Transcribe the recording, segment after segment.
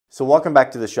So welcome back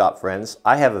to the shop, friends.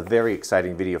 I have a very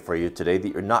exciting video for you today that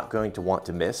you're not going to want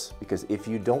to miss, because if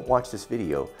you don't watch this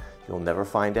video, you'll never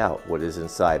find out what is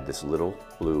inside this little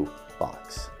blue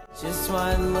box. Just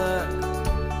one look,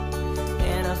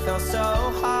 and I felt so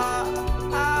hot.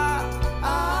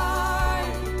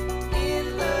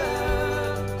 In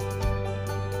love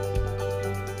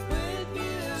with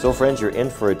you. So friends, you're in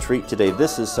for a treat today.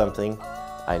 This is something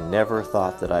I never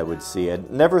thought that I would see. I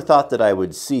never thought that I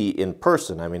would see in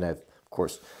person. I mean, I've of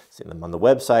course seen them on the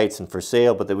websites and for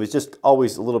sale, but it was just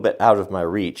always a little bit out of my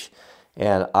reach.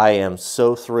 And I am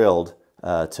so thrilled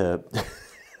to...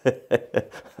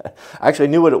 Actually,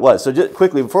 I knew what it was. So just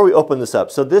quickly, before we open this up,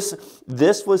 so this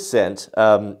was sent,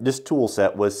 this tool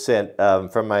set was sent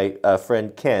from my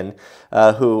friend Ken,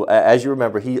 who, as you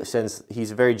remember, he's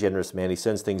a very generous man. He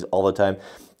sends things all the time.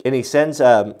 And he sends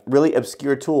really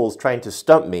obscure tools trying to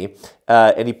stump me,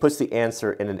 and he puts the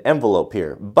answer in an envelope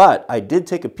here. But I did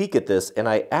take a peek at this, and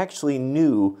I actually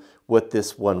knew what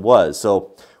this one was.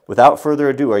 So without further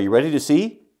ado, are you ready to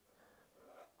see?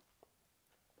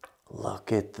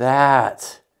 Look at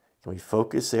that. Can we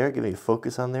focus there? Give me a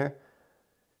focus on there.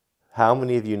 How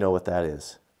many of you know what that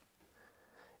is?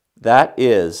 That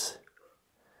is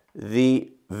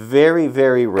the very,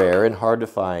 very rare and hard to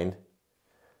find,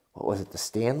 what was it, the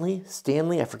Stanley?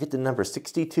 Stanley, I forget the number,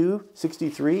 62,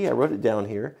 63, I wrote it down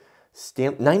here.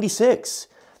 96,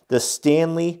 the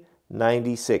Stanley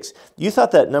 96. You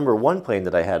thought that #1 plane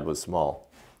that I had was small.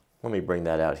 Let me bring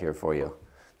that out here for you,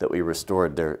 that we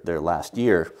restored their last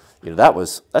year. You know,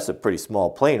 that's a pretty small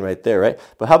plane right there, right?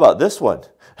 But how about this one?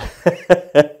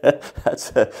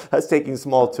 That's taking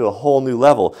small to a whole new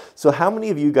level. So how many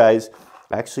of you guys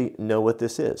actually know what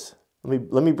this is?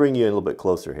 Let me bring you in a little bit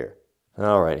closer here.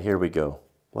 All right, here we go.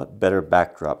 What better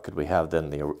backdrop could we have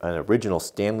than an original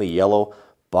Stanley yellow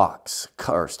box,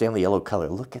 or Stanley yellow color?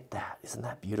 Look at that. Isn't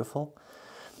that beautiful?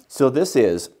 So this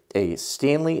is a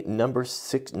Stanley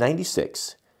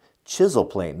 #96 chisel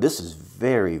plane. This is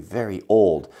very, very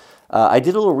old. I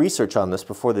did a little research on this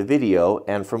before the video,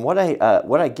 and from what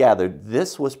I gathered,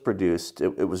 this was produced,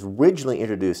 it was originally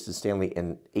introduced to Stanley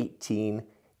in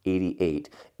 1888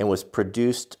 and was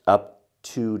produced up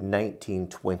to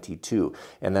 1922,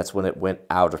 and that's when it went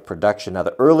out of production. Now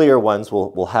the earlier ones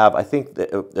will have, I think that,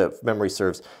 if memory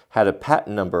serves, had a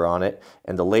patent number on it,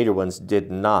 and the later ones did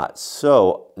not.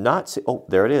 So oh,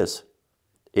 there it is.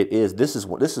 It is. This is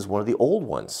one of the old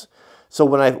ones. So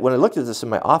when I looked at this in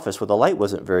my office where the light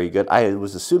wasn't very good, I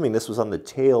was assuming this was on the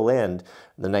tail end,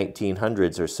 the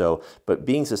 1900s or so. But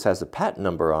being this has a patent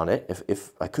number on it,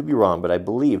 if I could be wrong, but I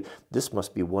believe this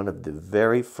must be one of the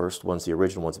very first ones, the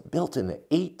original ones, built in the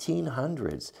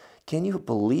 1800s. Can you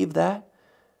believe that?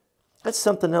 That's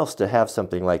something else to have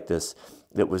something like this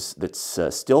that's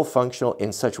still functional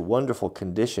in such wonderful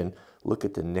condition. Look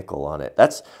at the nickel on it.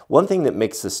 That's one thing that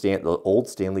makes the old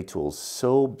Stanley tools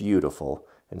so beautiful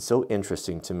and so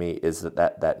interesting to me, is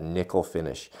that nickel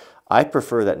finish. I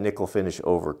prefer that nickel finish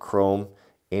over chrome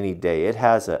any day. It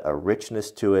has a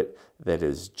richness to it that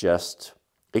is just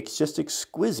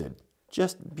exquisite,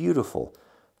 just beautiful.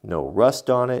 No rust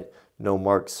on it, no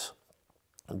marks,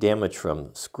 damage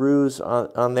from screws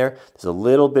on there. There's a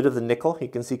little bit of the nickel you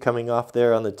can see coming off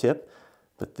there on the tip,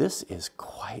 but this is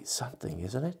quite something,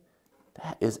 isn't it?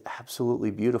 That is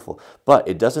absolutely beautiful. But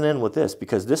it doesn't end with this,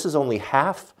 because this is only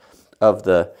half of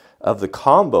the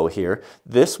combo here.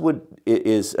 This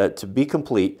is to be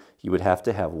complete, you would have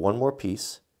to have one more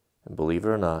piece, and believe it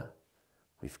or not,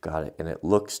 we've got it. And it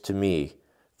looks to me,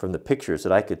 from the pictures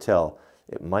that I could tell,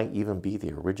 it might even be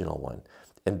the original one.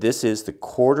 And this is the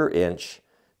 1/4-inch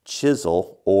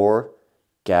chisel or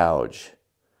gouge.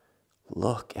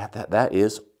 Look at that. That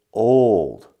is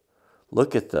old.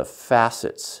 Look at the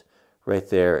facets right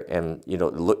there, and you know,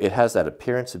 look, it has that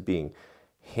appearance of being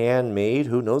handmade.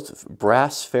 Who knows?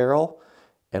 Brass ferrule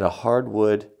and a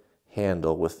hardwood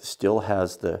handle still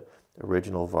has the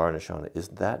original varnish on it. Is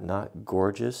that not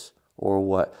gorgeous, or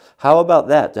what? How about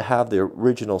that, to have the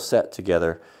original set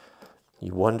together?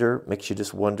 You wonder, makes you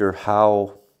just wonder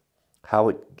how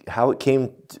it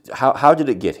came. How did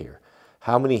it get here?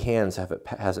 How many hands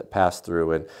has it passed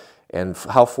through, and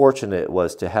how fortunate it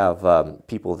was to have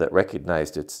people that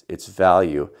recognized its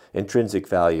value, intrinsic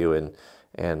value,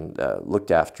 and looked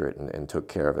after it and took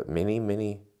care of it. Many,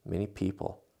 many, many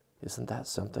people. Isn't that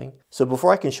something? So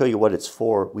before I can show you what it's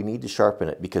for, we need to sharpen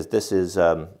it, because this is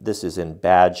in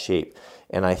bad shape.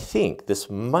 And I think this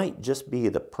might just be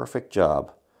the perfect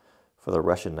job for the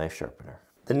Russian knife sharpener.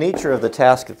 The nature of the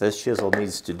task that this chisel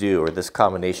needs to do, or this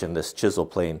combination, this chisel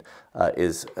plane,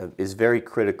 is very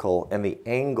critical, and the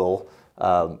angle,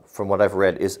 from what I've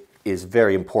read, is is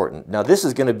very important. Now this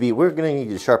is going to be, we're going to need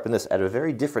to sharpen this at a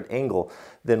very different angle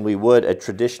than we would a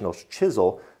traditional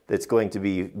chisel that's going to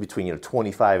be between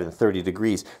 25 and 30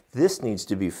 degrees. This needs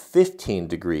to be 15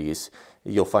 degrees.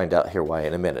 You'll find out here why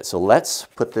in a minute. So let's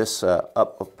put this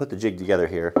up, put the jig together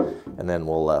here, and then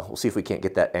we'll see if we can't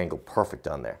get that angle perfect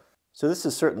on there. So this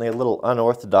is certainly a little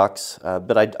unorthodox,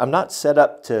 but I'm not set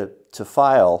up to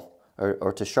file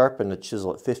or to sharpen the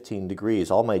chisel at 15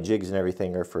 degrees. All my jigs and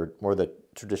everything are for more the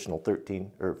traditional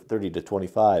 13 or 30 to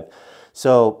 25.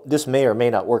 So this may or may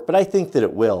not work, but I think that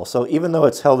it will. So even though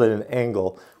it's held at an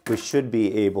angle, we should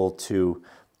be able to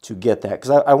get that,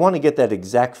 because I want to get that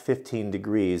exact 15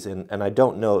 degrees, and I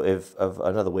don't know of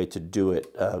another way to do it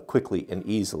quickly and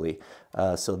easily.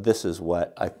 So this is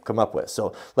what I've come up with.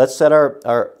 So let's set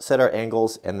our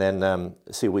angles, and then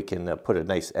see if we can put a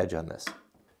nice edge on this.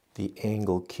 The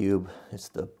angle cube, it's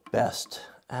the best,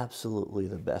 absolutely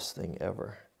the best thing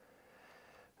ever.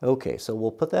 Okay, so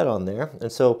we'll put that on there,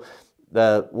 and so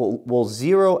we'll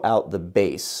zero out the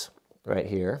base right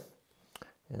here,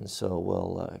 and so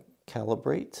we'll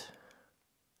calibrate,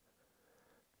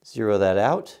 zero that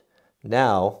out.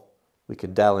 Now we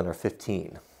can dial in our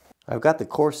 15. I've got the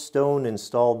coarse stone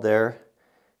installed there,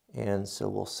 and so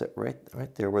we'll sit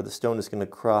right there where the stone is going to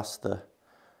cross the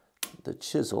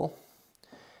chisel.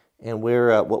 And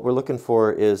what we're looking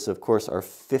for is, of course, our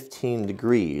 15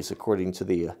 degrees, according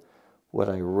to what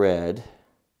I read.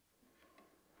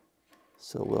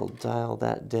 So we'll dial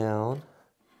that down.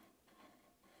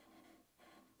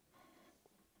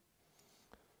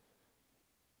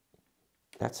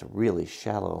 That's a really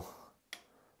shallow,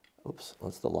 oops,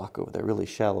 that's the lock over there, really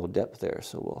shallow depth there.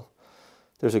 So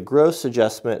there's a gross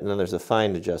adjustment and then there's a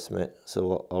fine adjustment.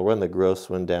 So I'll run the gross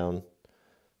one down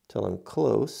till I'm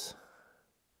close.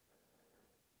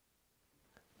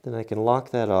 Then I can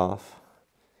lock that off.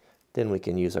 Then we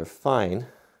can use our fine.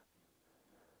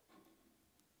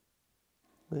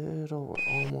 We're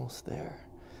almost there.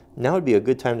 Now would be a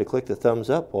good time to click the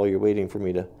thumbs up while you're waiting for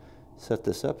me to set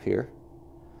this up here.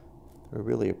 I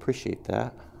really appreciate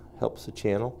that. Helps the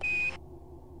channel.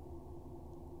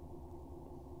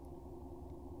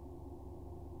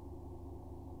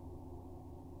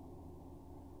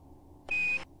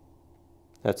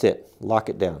 That's it. Lock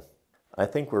it down. I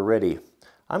think we're ready.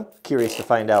 I'm curious to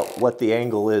find out what the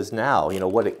angle is now,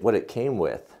 what it came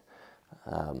with.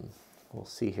 We'll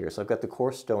see here. So I've got the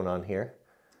coarse stone on here.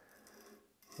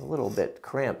 A little bit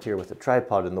cramped here with the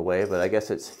tripod in the way, but I guess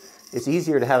it's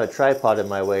easier to have a tripod in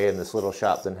my way in this little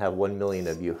shop than have 1 million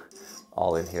of you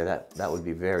all in here. That would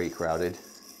be very crowded.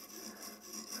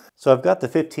 So I've got the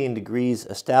 15 degrees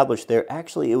established there.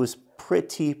 Actually, it was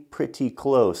pretty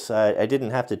close. I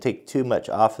didn't have to take too much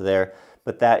off of there,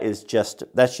 but that's just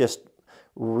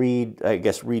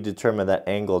redetermine that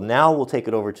angle. Now we'll take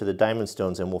it over to the diamond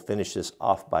stones and we'll finish this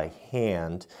off by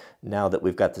hand now that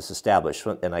we've got this established.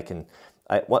 And I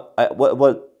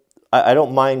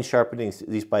don't mind sharpening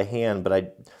these by hand,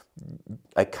 but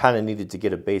I kind of needed to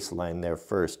get a baseline there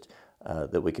first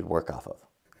that we could work off of.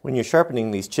 When you're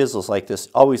sharpening these chisels like this,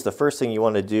 always the first thing you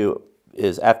want to do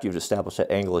is, after you've established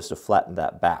that angle, is to flatten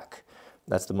that back.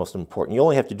 That's the most important. You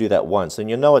only have to do that once, and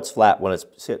you'll know it's flat when it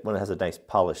has a nice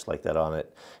polish like that on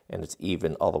it, and it's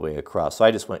even all the way across. So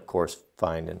I just went coarse,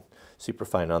 fine, and super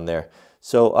fine on there.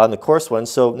 So on the coarse one,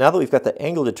 so now that we've got the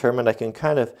angle determined, we can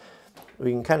kind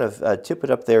of tip it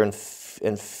up there and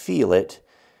feel it,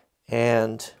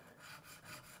 and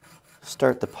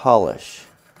start the polish.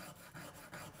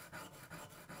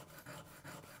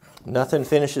 Nothing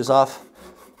finishes off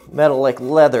metal like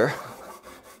leather.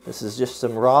 This is just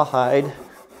some rawhide,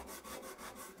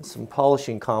 some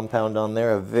polishing compound on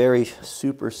there, a very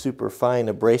super fine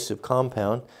abrasive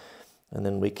compound, and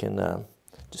then we can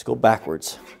just go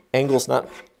backwards. Angle's not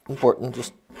important,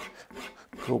 just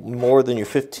go more than your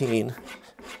 15.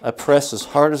 I press as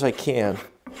hard as I can.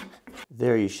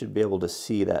 There you should be able to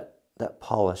see that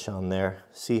polish on there.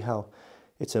 See how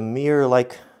it's a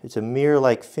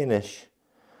mirror-like finish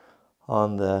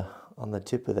on the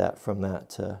tip of that from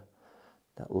that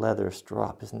leather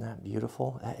strop. Isn't that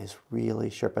beautiful? That is really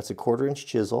sharp. That's a 1/4 inch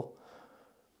chisel.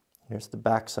 There's the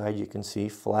back side, you can see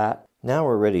flat. Now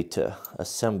we're ready to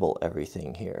assemble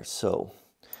everything here. So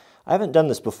I haven't done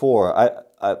this before.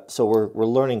 So we're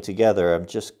learning together. I'm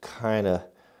just kind of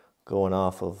going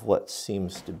off of what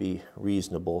seems to be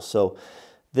reasonable. So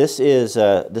this is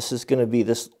going to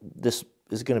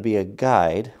be a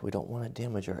guide. We don't want to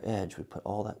damage our edge. We put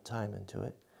all that time into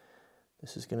it.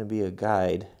 This is going to be a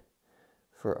guide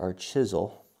for our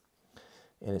chisel,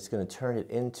 and it's going to turn it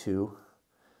into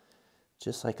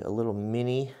just like a little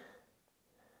mini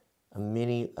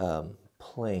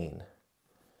plane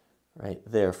right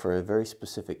there for a very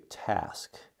specific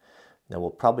task. Now we'll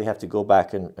probably have to go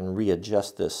back and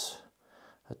readjust this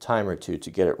a time or two to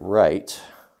get it right.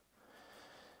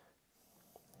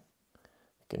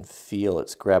 I can feel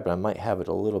it's grabbing. I might have it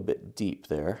a little bit deep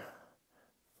there.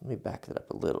 Let me back that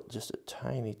up a little, just a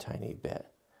tiny, tiny bit.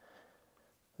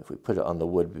 If we put it on the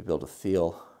wood, we'll be able to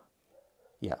feel.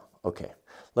 Yeah, okay.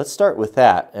 Let's start with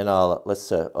that, and I'll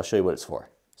show you what it's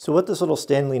for. So what this little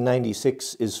Stanley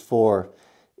 96 is for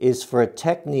a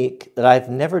technique that I've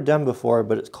never done before,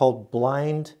 but it's called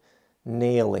blind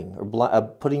nailing, or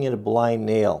putting in a blind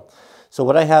nail. So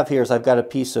what I have here is I've got a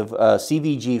piece of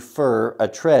CVG fur, a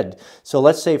tread. So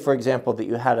let's say, for example, that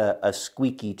you had a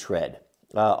squeaky tread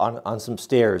on some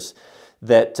stairs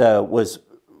that was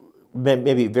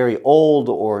maybe very old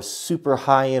or super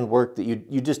high-end work that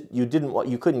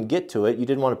you couldn't get to it. You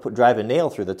didn't want to drive a nail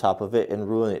through the top of it and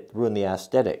ruin the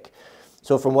aesthetic.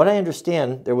 So from what I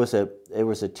understand, there was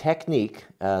a technique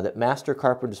that master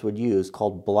carpenters would use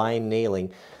called blind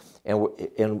nailing, and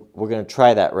we're going to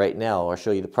try that right now. I'll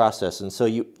show you the process. And so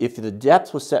if the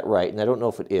depth was set right, and I don't know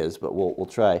if it is, but we'll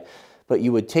try. But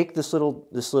you would take this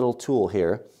little tool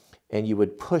here, and you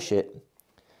would push it,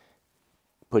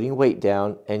 putting weight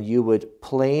down, and you would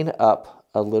plane up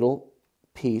a little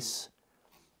piece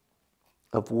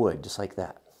of wood, just like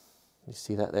that. You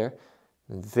see that there?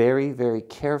 And very, very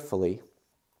carefully,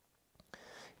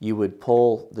 you would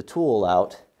pull the tool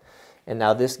out, and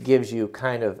now this gives you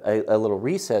kind of a little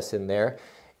recess in there,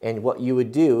 and what you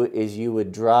would do is you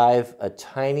would drive a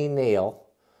tiny nail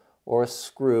or a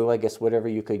screw, I guess whatever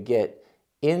you could get,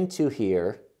 into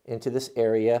here, into this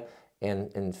area,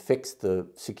 and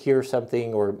secure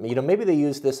something, or maybe they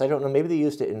used this, I don't know, maybe they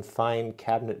used it in fine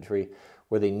cabinetry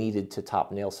where they needed to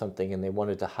top nail something and they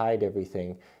wanted to hide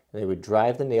everything, and they would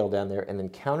drive the nail down there and then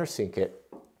countersink it,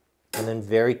 and then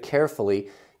very carefully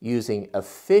using a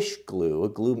fish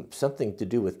glue, something to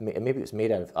do with, maybe it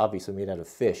was obviously made out of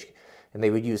fish, and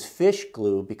they would use fish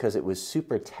glue because it was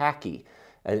super tacky,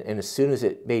 and as soon as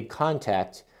it made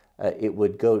contact, you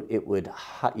would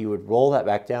roll that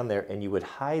back down there and you would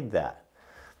hide that.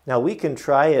 Now we can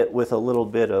try it with a little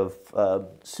bit of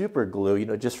super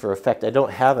glue, just for effect. I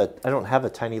don't have a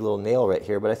tiny little nail right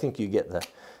here, but I think you get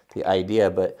the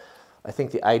idea. But I think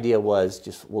the idea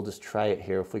was we'll just try it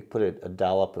here. If we put a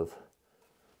dollop of,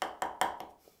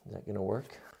 is that going to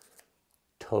work?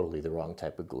 Totally the wrong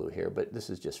type of glue here, but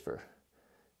this is just for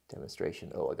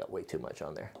demonstration. Oh, I got way too much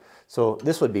on there. So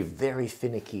this would be very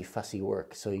finicky, fussy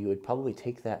work. So you would probably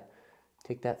take that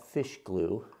fish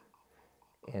glue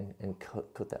and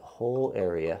coat that whole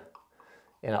area.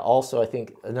 And also, I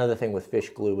think another thing with fish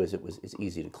glue is it's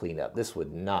easy to clean up. This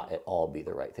would not at all be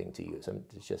the right thing to use.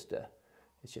 It's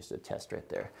just a test right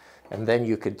there. And then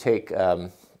you could take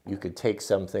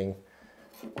something,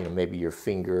 maybe your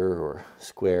finger or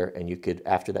square, and you could,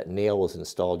 after that nail was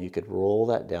installed, you could roll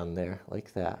that down there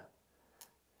like that.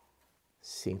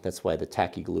 See, that's why the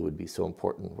tacky glue would be so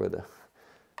important, where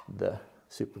the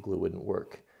super glue wouldn't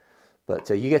work. But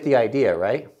you get the idea,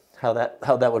 right? How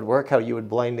that would work, how you would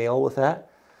blind nail with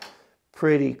that.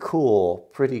 Pretty cool,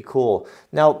 pretty cool.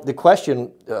 Now the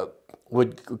question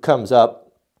comes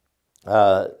up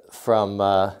from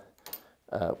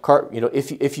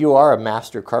if you are a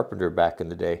master carpenter back in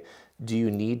the day, do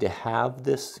you need to have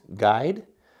this guide,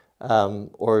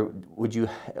 or would you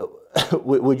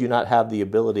not have the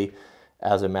ability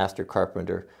as a master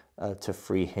carpenter to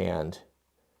freehand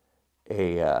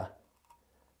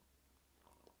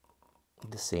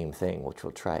the same thing, which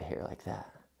we'll try here like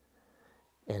that,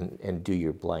 and do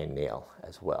your blind nail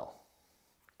as well?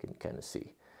 You can kind of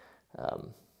see.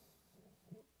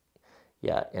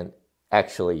 Yeah, and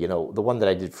actually, the one that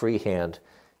I did freehand,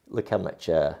 look how much,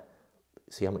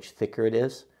 see how much thicker it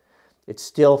is? It's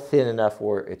still thin enough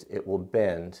where it will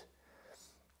bend,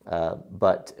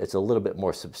 but it's a little bit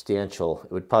more substantial.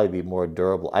 It would probably be more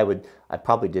durable. I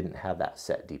probably didn't have that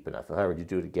set deep enough. If I were to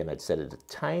do it again, I'd set it a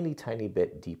tiny, tiny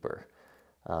bit deeper.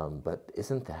 But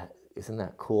isn't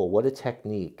that cool? What a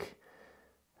technique.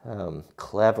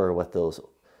 Clever what those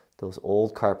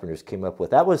old carpenters came up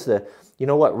with. That was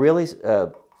what really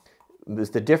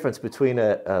was the difference between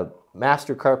a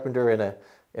master carpenter and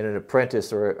an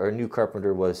apprentice or a new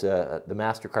carpenter was the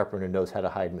master carpenter knows how to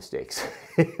hide mistakes.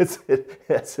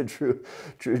 That's a true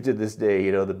to this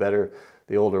day.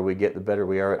 The older we get, the better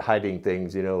we are at hiding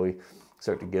things. We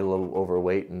start to get a little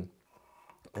overweight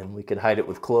and we can hide it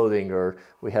with clothing, or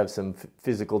we have some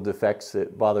physical defects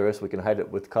that bother us. We can hide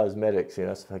it with cosmetics.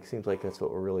 It seems like that's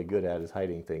what we're really good at, is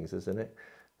hiding things, isn't it?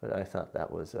 But I thought that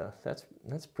was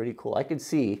that's pretty cool. I could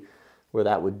see where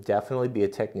that would definitely be a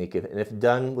technique, and if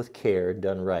done with care,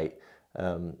 done right,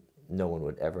 no one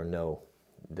would ever know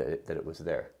that it was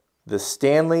there. The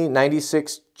Stanley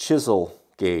 96 chisel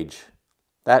gauge.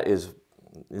 Isn't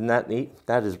that neat?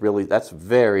 That's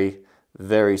very,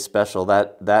 very special.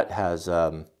 That has,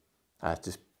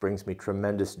 just brings me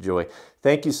tremendous joy.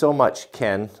 Thank you so much,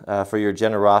 Ken, for your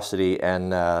generosity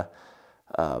and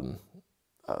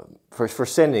for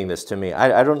sending this to me.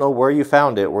 I don't know where you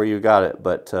found it, where you got it,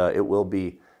 but it will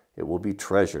be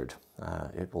treasured.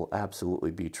 It will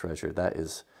absolutely be treasured.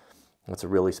 That's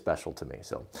really special to me.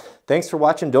 So thanks for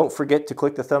watching. Don't forget to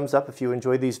click the thumbs up if you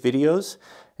enjoy these videos.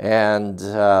 And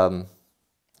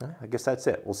I guess that's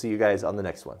it. We'll see you guys on the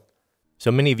next one.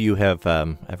 So many of you have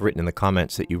written in the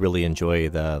comments that you really enjoy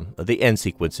the end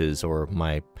sequences or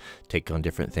my take on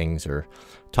different things or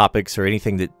topics or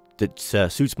anything that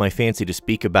suits my fancy to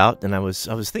speak about. And I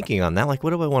was thinking on that, like,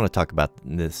 what do I want to talk about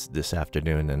this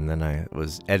afternoon? And then I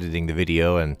was editing the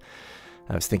video and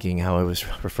I was thinking how I was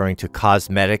referring to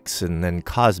cosmetics and then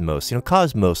cosmos. You know,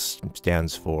 cosmos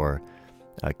stands for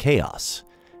chaos,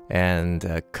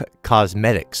 and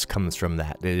cosmetics comes from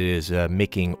that. It is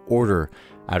making order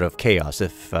out of chaos.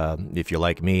 If you're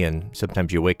like me and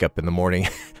sometimes you wake up in the morning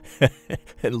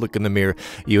and look in the mirror,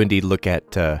 you indeed look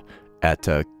at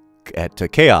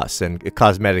chaos, and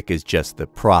cosmetic is just the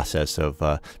process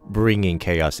of bringing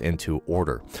chaos into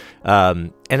order.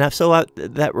 So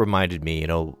that reminded me,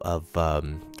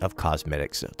 of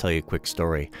cosmetics. I'll tell you a quick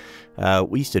story.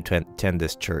 We used to attend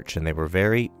this church, and they were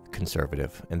very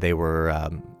conservative, and they were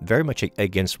very much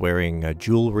against wearing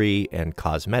jewelry and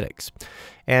cosmetics.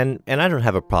 And I don't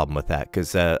have a problem with that,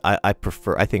 because I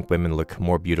think women look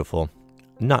more beautiful,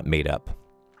 not made up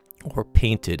or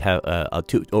painted,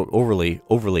 too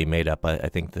overly made up. I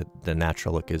think that the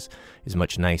natural look is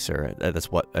much nicer.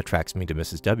 That's what attracts me to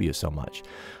Mrs. W so much.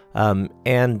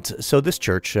 And so this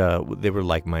church, they were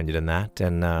like-minded in that.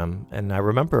 And I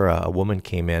remember a woman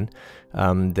came in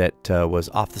that was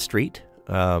off the street,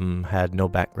 had no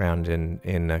background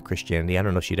in Christianity. I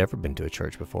don't know if she'd ever been to a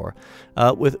church before,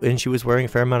 and she was wearing a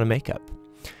fair amount of makeup.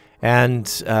 And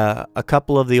a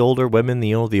couple of the older women,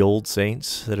 the old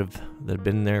saints that have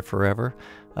been there forever,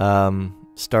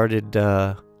 started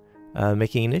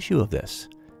making an issue of this,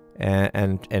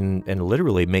 and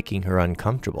literally making her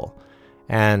uncomfortable.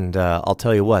 And I'll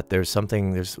tell you what, there's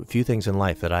a few things in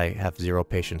life that I have zero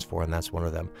patience for, and that's one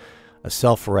of them. A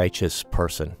self-righteous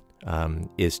person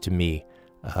is, to me,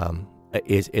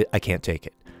 I can't take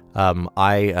it.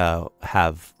 I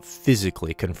have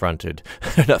physically confronted,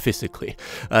 not physically,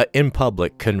 in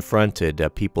public confronted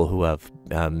people who have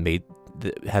done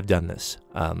this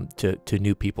to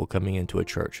new people coming into a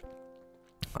church.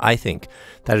 I think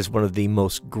that is one of the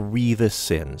most grievous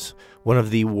sins. One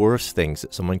of the worst things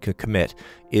that someone could commit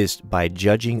is by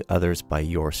judging others by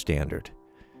your standard.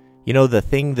 You know, the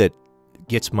thing that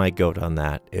gets my goat on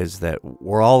that is that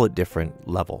we're all at different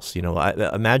levels. You know,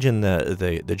 imagine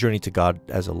the journey to God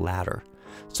as a ladder.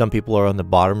 Some people are on the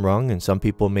bottom rung, and some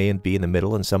people may be in the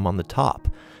middle, and some on the top.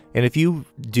 And if you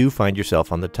do find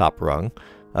yourself on the top rung,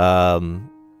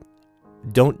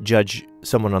 don't judge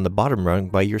someone on the bottom rung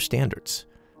by your standards.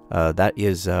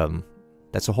 That's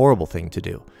a horrible thing to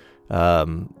do.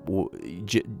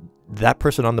 That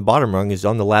person on the bottom rung is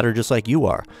on the ladder just like you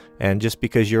are. And just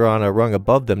because you're on a rung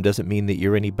above them doesn't mean that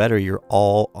you're any better. You're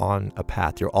all on a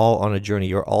path. You're all on a journey.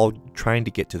 You're all trying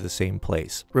to get to the same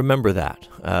place. Remember that.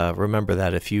 Remember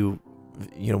that if when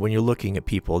you're looking at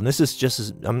people, and this is just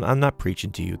as, I'm not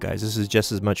preaching to you guys. This is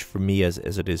just as much for me as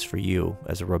it is for you,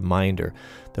 as a reminder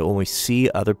that when we see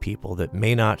other people that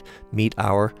may not meet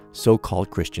our so-called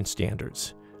Christian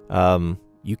standards,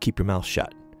 you keep your mouth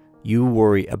shut. You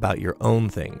worry about your own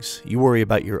things. You worry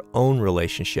about your own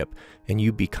relationship, and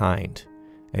you be kind,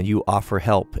 and you offer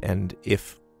help. And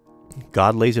if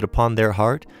God lays it upon their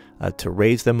heart to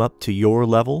raise them up to your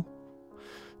level,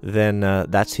 then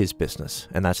that's His business,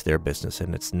 and that's their business,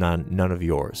 and it's none of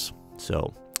yours.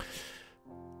 So,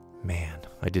 man,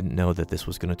 I didn't know that this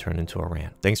was going to turn into a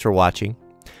rant. Thanks for watching,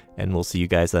 and we'll see you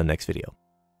guys on the next video.